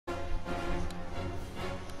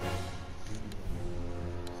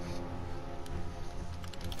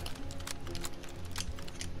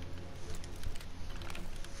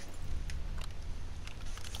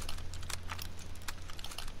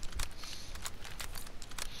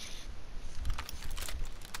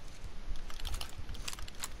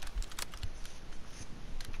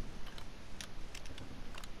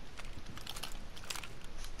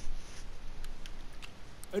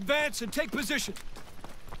Advance and take position.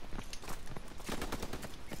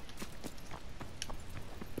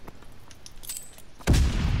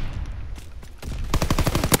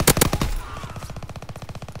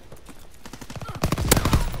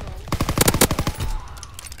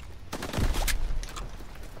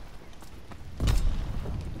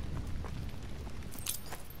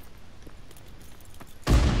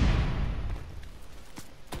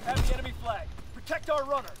 Have the enemy flag. Protect our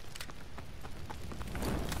runner.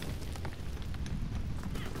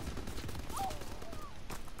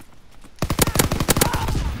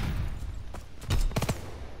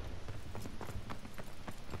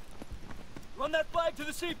 Run that flag to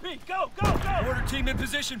the CP. Go, go, go! Order team in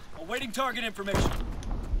position. Awaiting target information.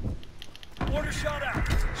 Order shot out.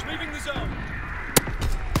 Sweeping the zone.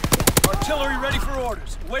 Artillery ready for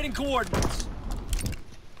orders. Awaiting coordinates.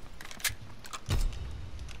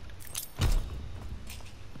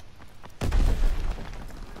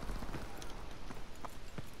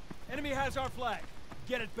 Enemy has our flag.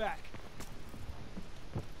 Get it back.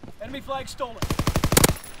 Enemy flag stolen.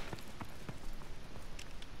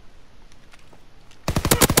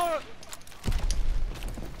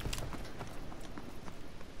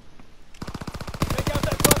 Take out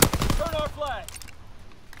that runner. Turn our flag.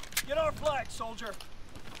 Get our flag, soldier.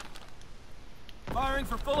 Firing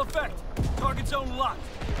for full effect. Target zone locked.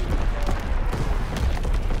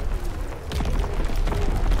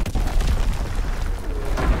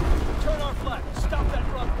 Turn our flag. Stop that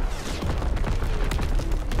runner.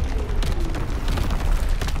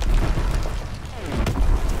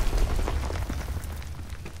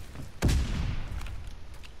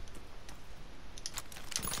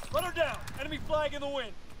 Run her down. Enemy flag in the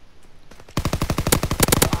wind.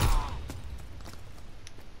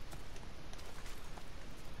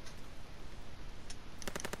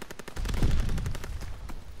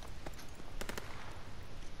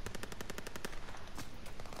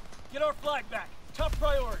 Get our flag back. Top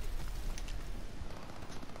priority.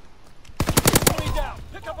 Enemy down.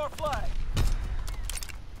 Pick up our flag.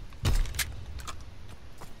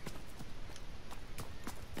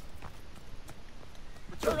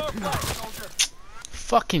 Return our flag, soldier.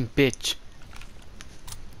 Fucking bitch.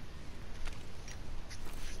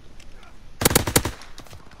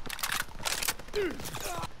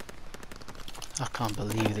 I can't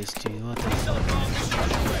believe this, dude. What the Still fuck? bomb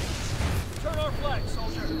destruction rate. Return our flag,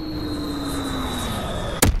 soldier.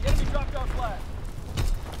 The enemy dropped our flag.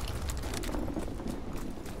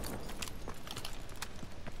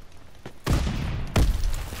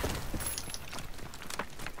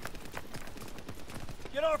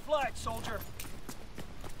 Get our flag, soldier.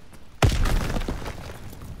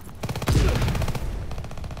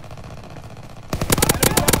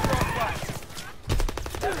 Enemy captured our flag.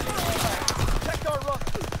 Protect our runner.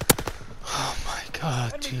 Oh my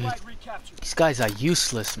god, Enemy dude. flag recaptured. These guys are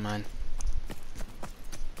useless, man.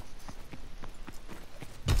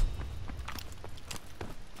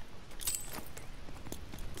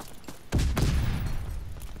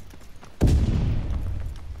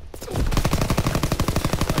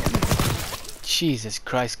 Jesus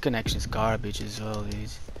Christ, connection's garbage as well, dude.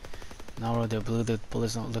 Now the blue, the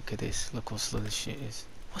bullets don't look at this. Look how slow this shit is.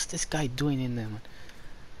 What's this guy doing in there, man?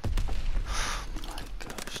 Oh my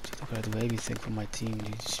gosh, dude, I gotta do everything for my team,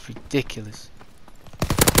 dude. It's ridiculous.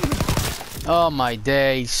 Oh my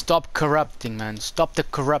days, stop corrupting, man. Stop the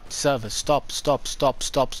corrupt server. Stop, stop, stop,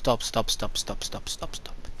 stop, stop, stop, stop, stop, stop, stop,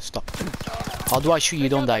 stop, stop. How do I shoot you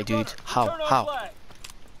don't die, dude? How? How?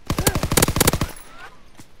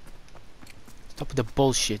 Stop with the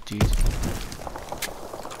bullshit, dude.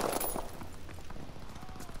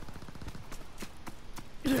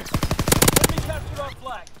 Enemy captured our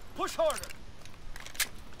flag. Push harder.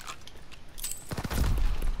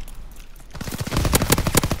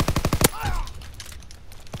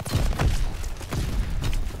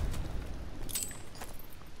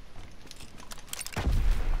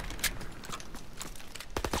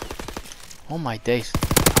 Oh my days.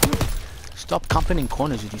 Stop camping in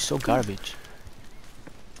corners, dude. You're so garbage.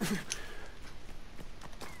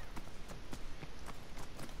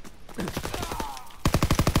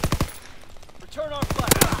 Return our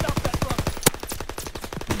flag. Stop that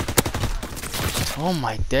runner. Oh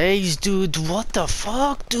my days, dude. What the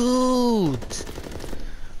fuck, dude?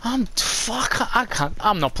 I can't.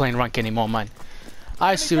 I'm not playing rank anymore, man.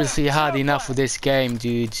 I seriously had enough of this game,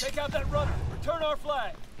 dude. Take out that runner. Return our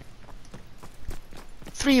flag.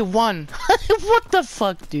 3-1. What the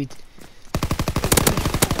fuck, dude?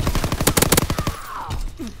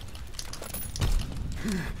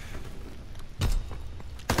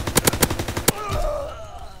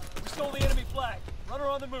 We stole the enemy flag. Runner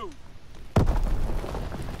on the move.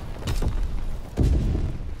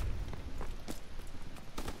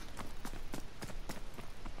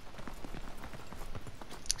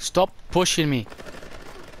 Stop pushing me.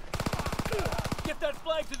 Get that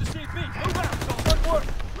flag to the CP. Move out, so good work.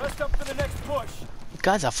 Rest up for the next push. You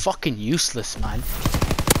guys are fucking useless, man.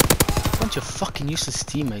 Bunch of fucking useless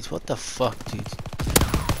teammates. What the fuck, dude?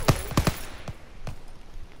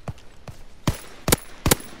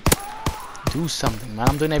 Do something, man.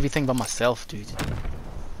 I'm doing everything by myself, dude.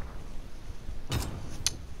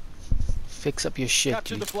 Fix up your shit,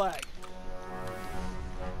 Capture dude. the flag.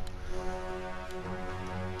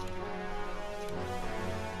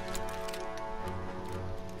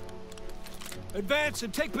 Advance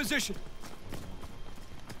and take position.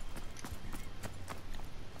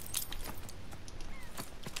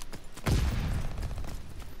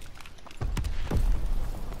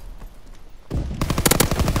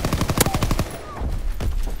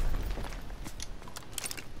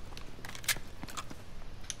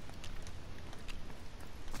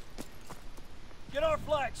 Get our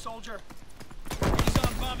flag, soldier. He's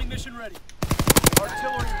on bombing mission ready.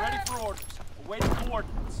 Artillery ready for orders. Awaiting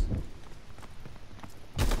coordinates.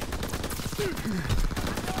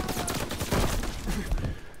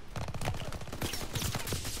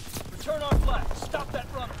 Return our flag. Stop that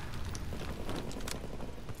runner.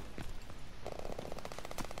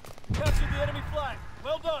 Capture the enemy flag.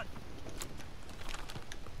 Well done.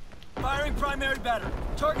 Firing primary battery.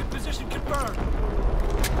 Target position confirmed.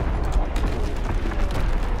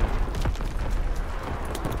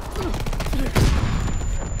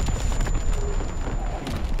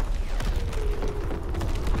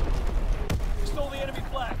 We stole the enemy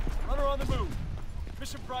flag. Runner on the move.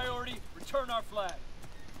 Mission priority. Return our flag.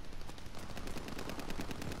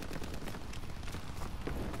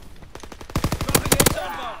 Dropping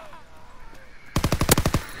ASON bomb.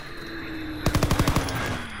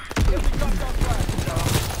 We dropped our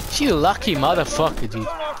flag. You lucky motherfucker, dude. Return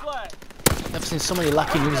our flag. I've seen so many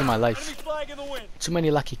lucky moves in my Enemy life. flag in the wind. Too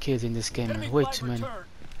many lucky kids in this game, Enemy man. Way flag too many. returned.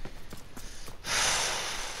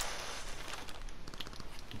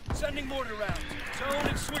 Sending mortar rounds. Zone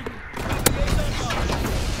and sweep. Dropping ASON bomb.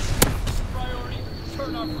 Mission priority.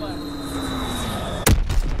 Return our flag.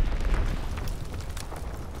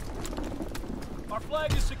 Our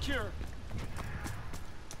flag is secure.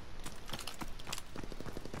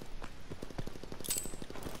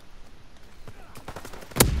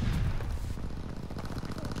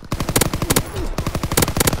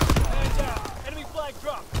 Man down. Enemy flag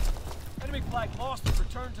dropped. Enemy flag lost and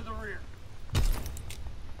returned to the rear.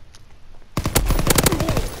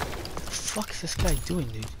 What the fuck is this guy doing,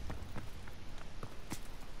 dude?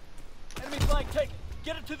 Enemy flag taken.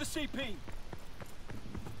 Get it to the CP.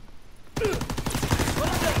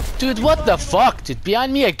 Dude, what the fuck, dude?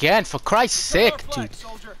 Behind me again, for Christ's sake, dude.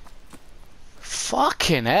 Soldier.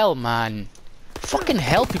 Fucking hell, man. Fucking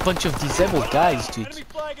help, you bunch of disabled guys, dude. Enemy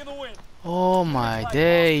flag in the wind. Oh my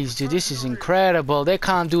days, dude, this is incredible. They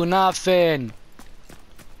can't do nothing.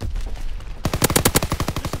 Mission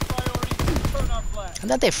priority. Return our flag.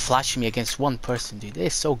 And then they flash me against one person, dude.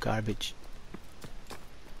 They're so garbage.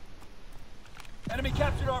 Enemy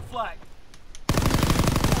captured our flag.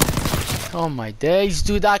 Oh my days,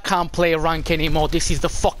 dude, I can't play rank anymore. This is the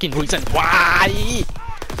fucking reason why.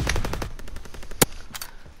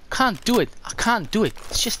 Can't do it. I can't do it.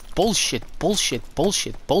 It's just bullshit, bullshit,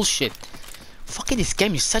 bullshit, bullshit. Fucking this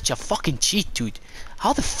game is such a fucking cheat, dude.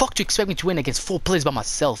 How the fuck do you expect me to win against 4 players by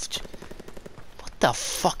myself? What the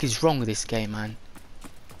fuck is wrong with this game, man?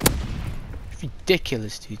 It's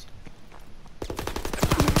ridiculous, dude.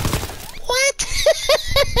 What?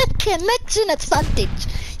 Connection advantage.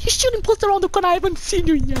 You shouldn't put around the corner. I haven't seen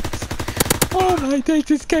you yet. Oh my days,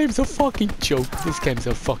 this game's a fucking joke. This game's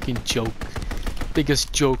a fucking joke.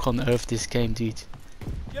 Biggest joke on earth, this game, dude.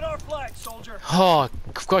 Get our flag, soldier. Oh,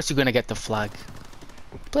 of course you're gonna get the flag.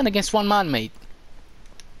 Playing against one man, mate.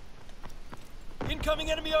 Incoming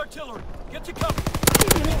enemy artillery. Get to cover.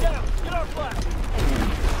 Enemy down. Get our flag.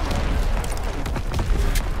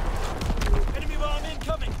 Enemy bomb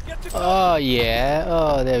incoming. Get to cover. Oh yeah.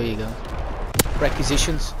 Oh, there we go.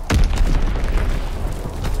 Requisitions.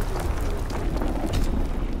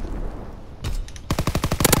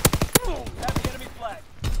 Have the enemy flag.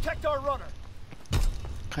 Protect our runner.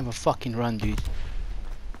 Kind of a fucking run, dude.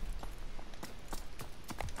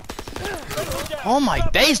 Enemy down. Oh my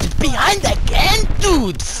Drop days, enemy dude. Behind again,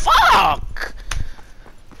 dude. Fuck.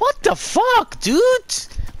 What the fuck, dude?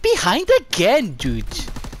 Behind again, dude.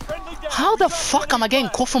 Friendly down. How the We got fuck am I enemy getting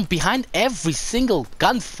flag. caught from behind every single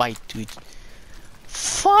gunfight, dude?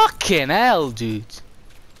 Fucking hell, dude.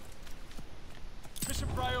 Mission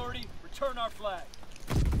priority. Return our flag.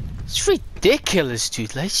 It's ridiculous,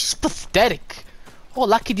 dude. Like, it's just pathetic. Oh,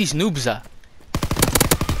 lucky these noobs are.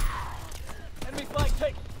 Enemy flag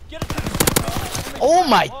taken. Oh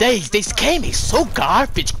my days, this game is so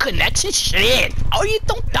garbage. Connection shit. Oh, you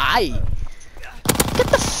don't die. Get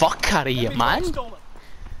the fuck out of here, Enemy man. flag stolen.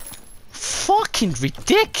 Fucking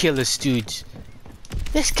ridiculous, dude.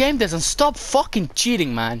 This game doesn't stop fucking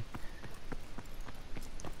cheating, man.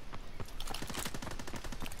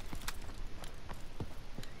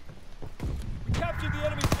 We captured the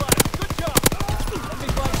enemy flag. Good job. Enemy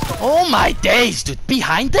flag stolen. Oh my days, dude.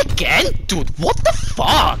 Behind again? Dude, what the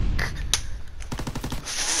fuck?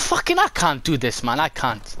 Fucking, I can't do this, man. I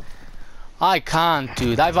can't,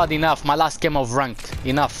 dude. I've had enough. My last game of ranked.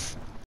 Enough.